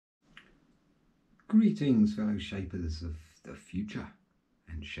Greetings, fellow shapers of the future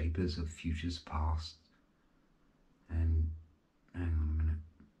and shapers of futures past. And hang on a minute.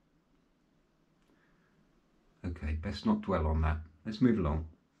 Okay, best not dwell on that. Let's move along.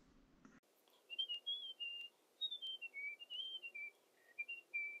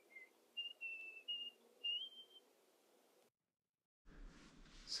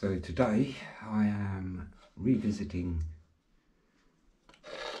 So today I am revisiting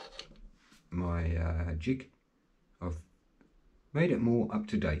my jig. I've made it more up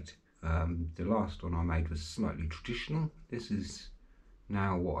to date. The last one I made was slightly traditional. This is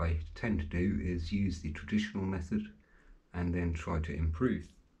now what I tend to do, is use the traditional method and then try to improve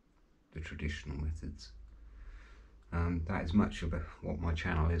the traditional methods. That is much of what my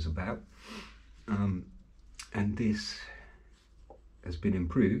channel is about. And this has been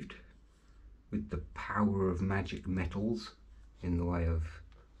improved with the power of magic metals in the way of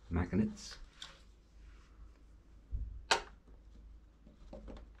magnets.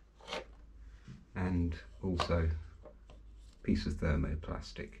 And also a piece of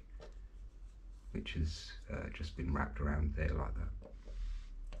thermoplastic, which has just been wrapped around there like that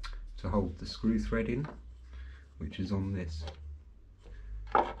to hold the screw thread in, which is on this.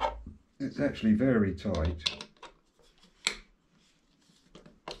 It's actually very tight,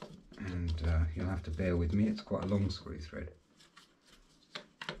 and you'll have to bear with me, it's quite a long screw thread.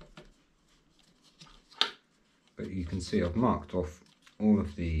 But you can see I've marked off all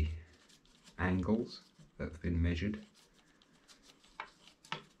of the angles that have been measured.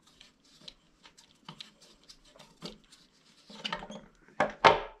 That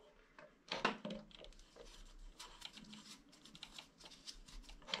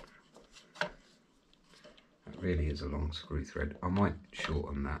really is a long screw thread. I might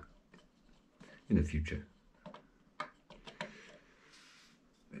shorten that in the future. But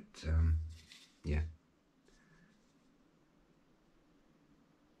yeah.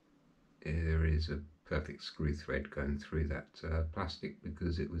 There is a perfect screw thread going through that plastic,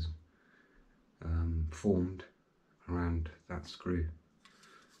 because it was formed around that screw,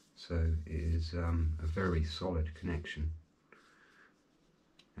 so it is a very solid connection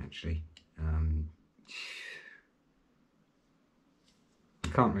actually. I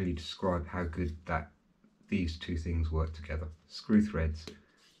can't really describe how good these two things work together, screw threads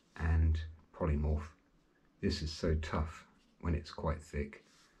and polymorph. This is so tough when it's quite thick,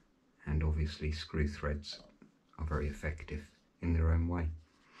 and obviously screw threads are very effective in their own way.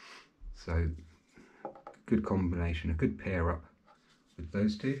 So good combination, a good pair up with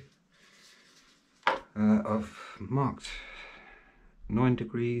those two. I've marked 9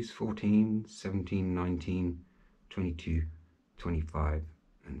 degrees, 14, 17, 19, 22, 25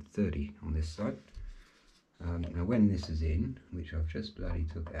 and 30 on this side. Now when this is in, which I've just bloody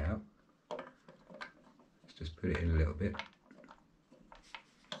took out, let's just put it in a little bit.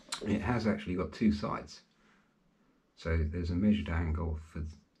 It has actually got two sides, so there's a measured angle for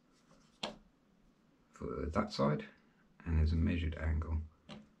that side, and there's a measured angle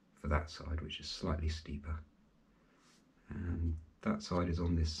for that side, which is slightly steeper, and that side is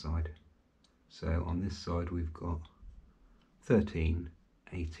on this side. So on this side we've got 13,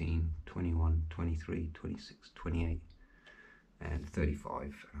 18, 21, 23, 26, 28 and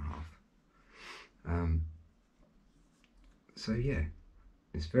 35 and a half. So yeah,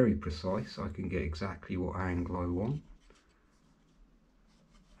 it's very precise. I can get exactly what angle I want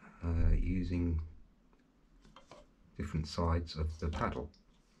using different sides of the paddle.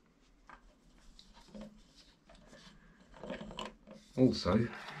 Also,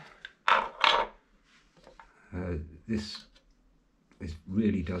 this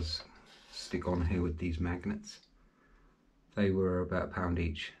really does stick on here with these magnets. They were about £1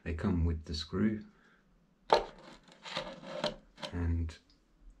 each. They come with the screw, and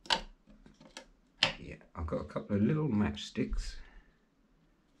yeah, I've got a couple of little matchsticks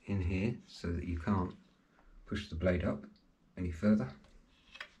in here so that you can't push the blade up any further.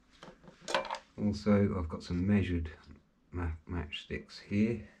 Also, I've got some measured matchsticks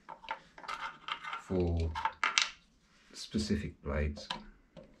here for specific blades,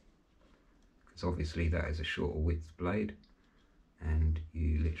 because obviously that is a shorter width blade, and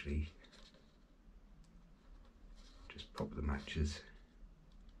you literally just pop the matches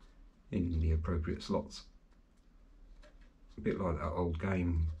in the appropriate slots. A bit like that old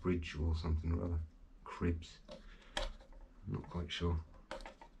game, Bridge or something or other, Cribs, I'm not quite sure.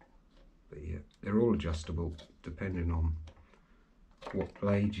 But yeah, they're all adjustable depending on what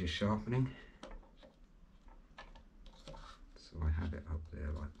blade you're sharpening. So I have it up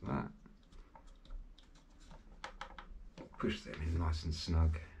there like that. Push them in nice and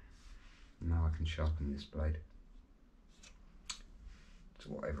snug. Now I can sharpen this blade to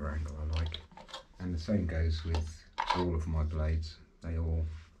whatever angle I like. And the same goes with all of my blades. They all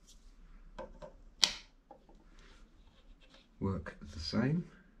work the same.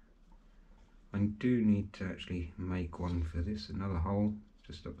 I do need to actually make one for this, another hole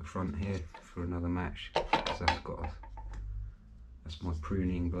just up the front here for another match, because that's my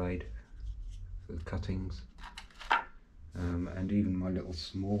pruning blade for the cuttings. And even my little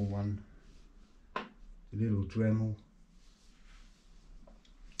small one, the little Dremel,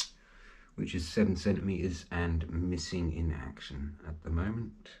 which is 7 centimeters and missing in action at the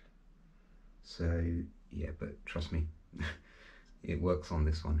moment. So yeah, but trust me, it works on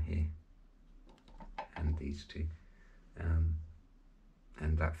this one here and these two,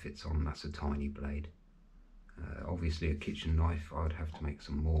 and that fits on. That's a tiny blade. Obviously a kitchen knife, I would have to make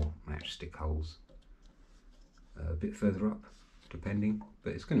some more matchstick holes a bit further up, depending,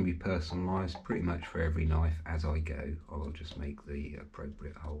 but it's going to be personalised pretty much for every knife as I go. I will just make the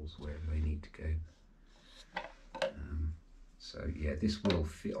appropriate holes wherever they need to go. So yeah, this will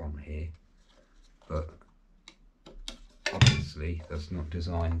fit on here, but obviously that's not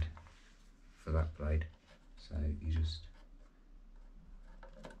designed for that blade, so you just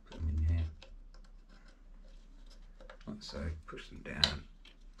put them in here like so, push them down,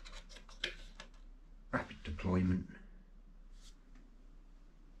 rapid deployment,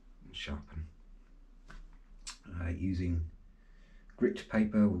 and sharpen using grit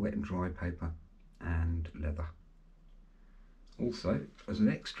paper, wet and dry paper, and leather. Also, as an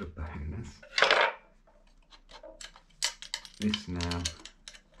extra bonus, this now,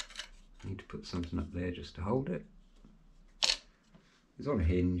 I need to put something up there just to hold it. It's on a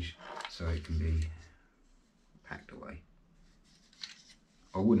hinge, so it can be packed away.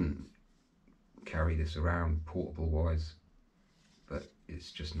 I wouldn't carry this around portable wise, but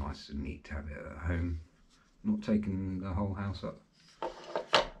it's just nice and neat to have it at home, not taking the whole house up.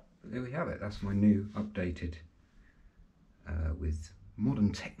 But there we have it. That's my new updated with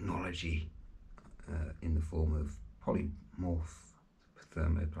modern technology in the form of polymorph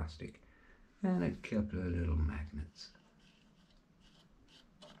thermoplastic and a couple of little magnets.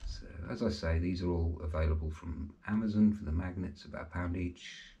 So as I say, these are all available from Amazon for the magnets, about £1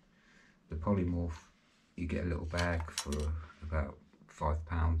 each. The polymorph, you get a little bag for about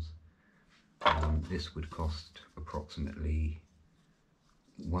 £5. This would cost approximately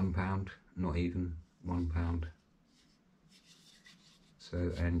 £1, not even £1.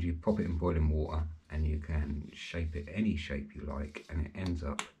 So, and you pop it in boiling water and you can shape it any shape you like, and it ends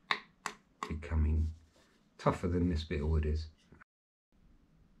up becoming tougher than this bit of wood is.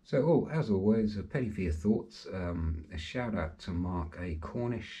 So, as always, a penny for your thoughts. A shout out to Mark A.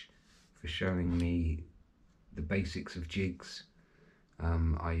 Cornish for showing me the basics of jigs.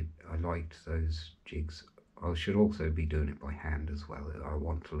 I liked those jigs. I should also be doing it by hand as well. I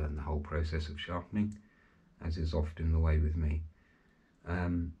want to learn the whole process of sharpening, as is often the way with me.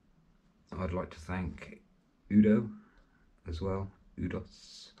 I'd like to thank Udo as well,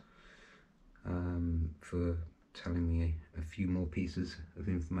 Udos, for telling me a few more pieces of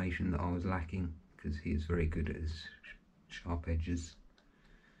information that I was lacking, because he is very good at his sharp edges.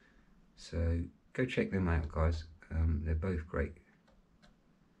 So go check them out, guys. They're both great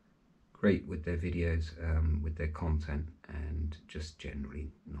with their videos, with their content, and just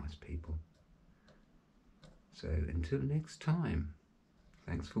generally nice people. So until next time,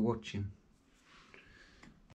 thanks for watching.